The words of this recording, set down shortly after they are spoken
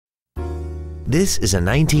This is a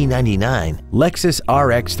 1999 Lexus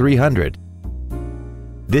RX 300.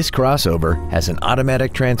 This crossover has an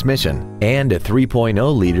automatic transmission and a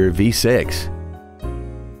 3.0-liter V6.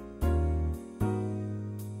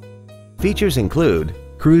 Features include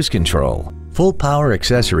cruise control, full power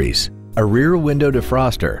accessories, a rear window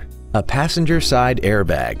defroster, a passenger side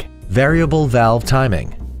airbag, variable valve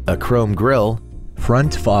timing, a chrome grille,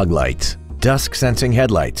 front fog lights, dusk sensing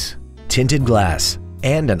headlights, tinted glass,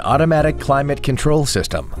 and an automatic climate control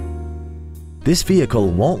system. This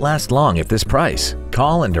vehicle won't last long at this price.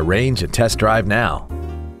 Call and arrange a test drive now.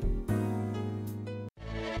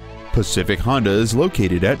 Pacific Honda is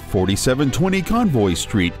located at 4720 Convoy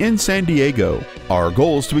Street in San Diego. Our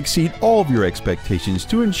goal is to exceed all of your expectations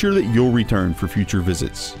to ensure that you'll return for future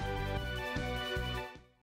visits.